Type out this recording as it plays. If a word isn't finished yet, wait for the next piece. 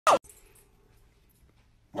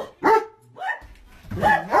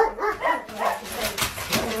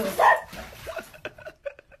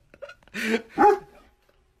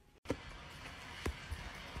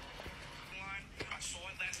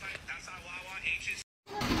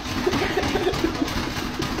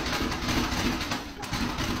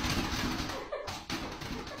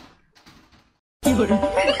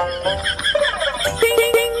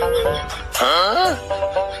Huh?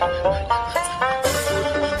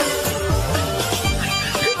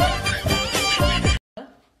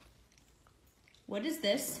 What is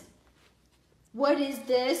this? What is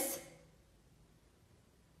this?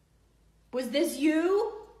 Was this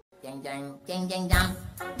you? Chàng chàng chàng chàng chăm,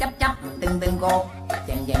 chắp chắp từng từng cô.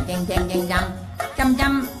 Chàng chàng chàng chàng chàng chăm, chăm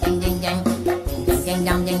chăm chàng chàng chàng, chàng chàng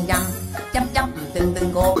chăm chàng chăm, chắp chắp từng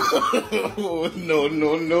từng cô. No,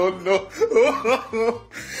 no, no, no.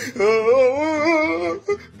 No.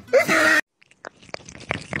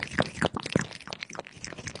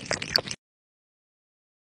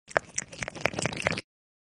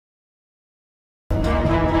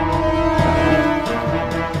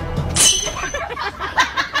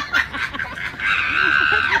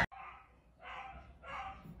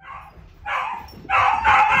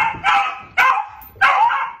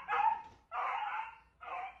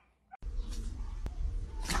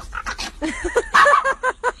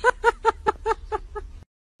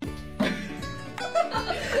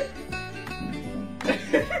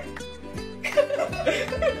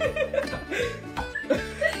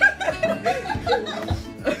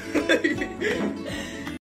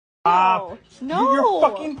 Get your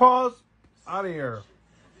fucking paws out of here.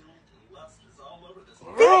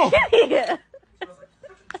 Oh.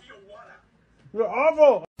 You're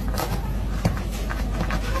awful.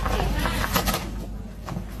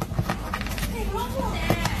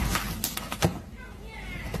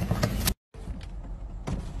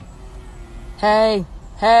 Hey,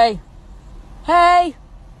 hey, hey,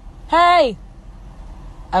 hey.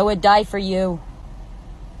 I would die for you.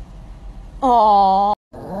 Aww.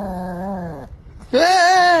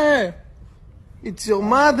 Hey! It's your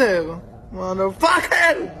mother,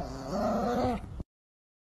 motherfucker!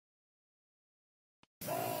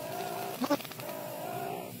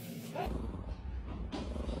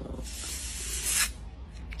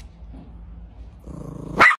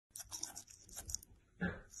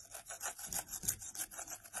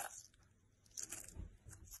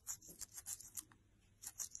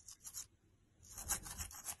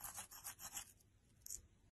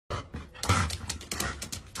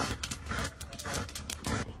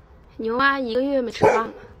牛蛙1个月没吃饭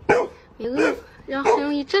了，没饿死，让黑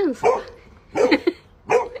龙一震死了。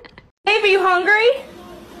Baby, you hungry?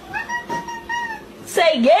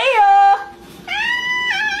 Say yeah!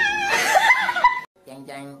 Chàng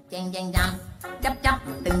chàng chàng chàng chăm, chắp chắp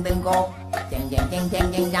từng từng cô. Chàng chàng chàng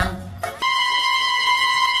chàng chàng chăm.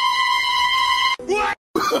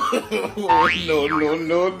 No, no,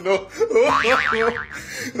 no, no.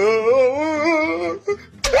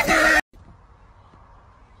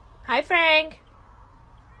 Hi, Frank.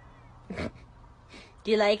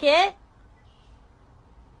 Do you like it?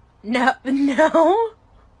 No, no.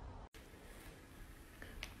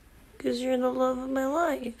 Because you're the love of my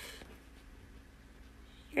life.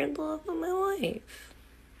 You're the love of my life.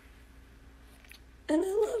 And I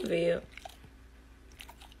love you.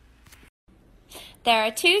 There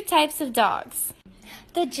are 2 types of dogs.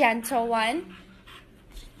 The gentle one.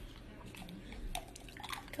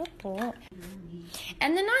 Good boy.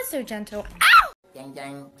 And the not so gentle. Ow! Chàng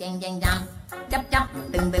chàng chàng chàng chăm, chắp chắp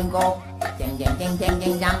từng từng cô. Chàng chàng chàng chàng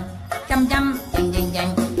chàng chăm, chăm chăm chàng chàng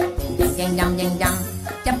chàng, chàng chàng chăm chàng chăm,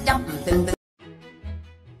 chắp chắp từng từng.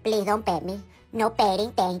 Please don't pet me. No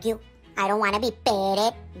petting, thank you. I don't want to be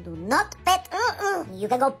petted. Do not pet. You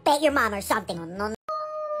can go pet your mom or something. No.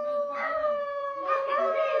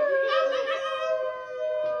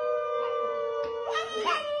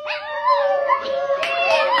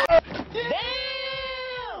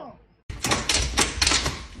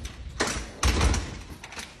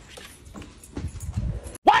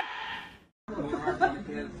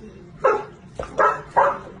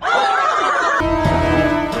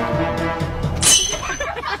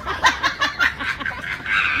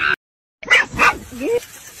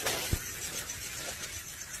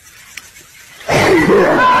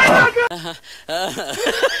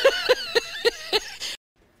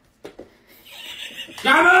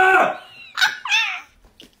 Gamma!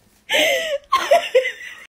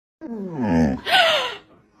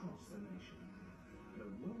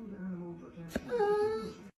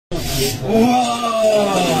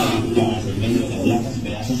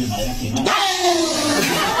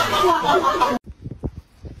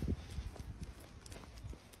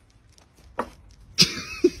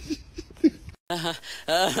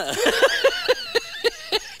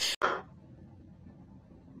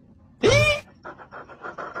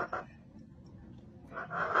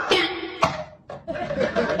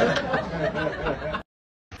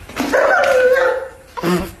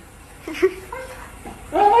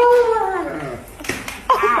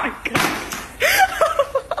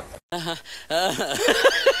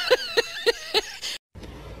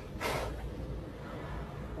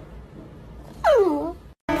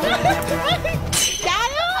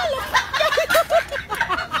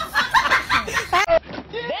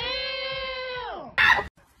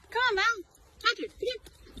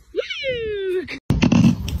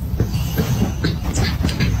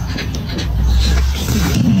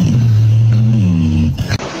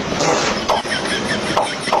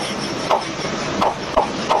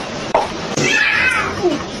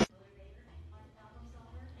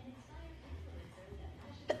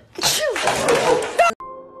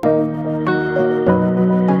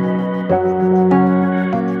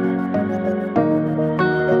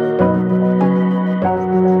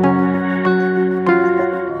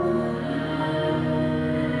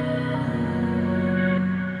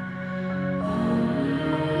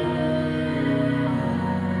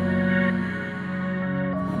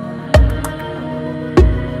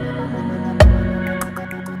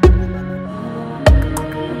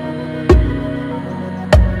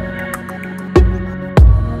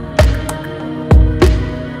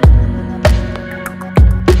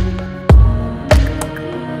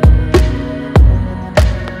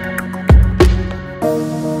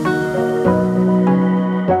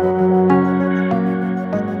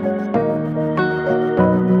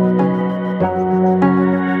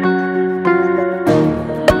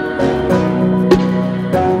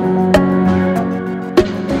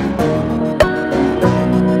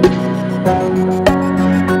 Bye.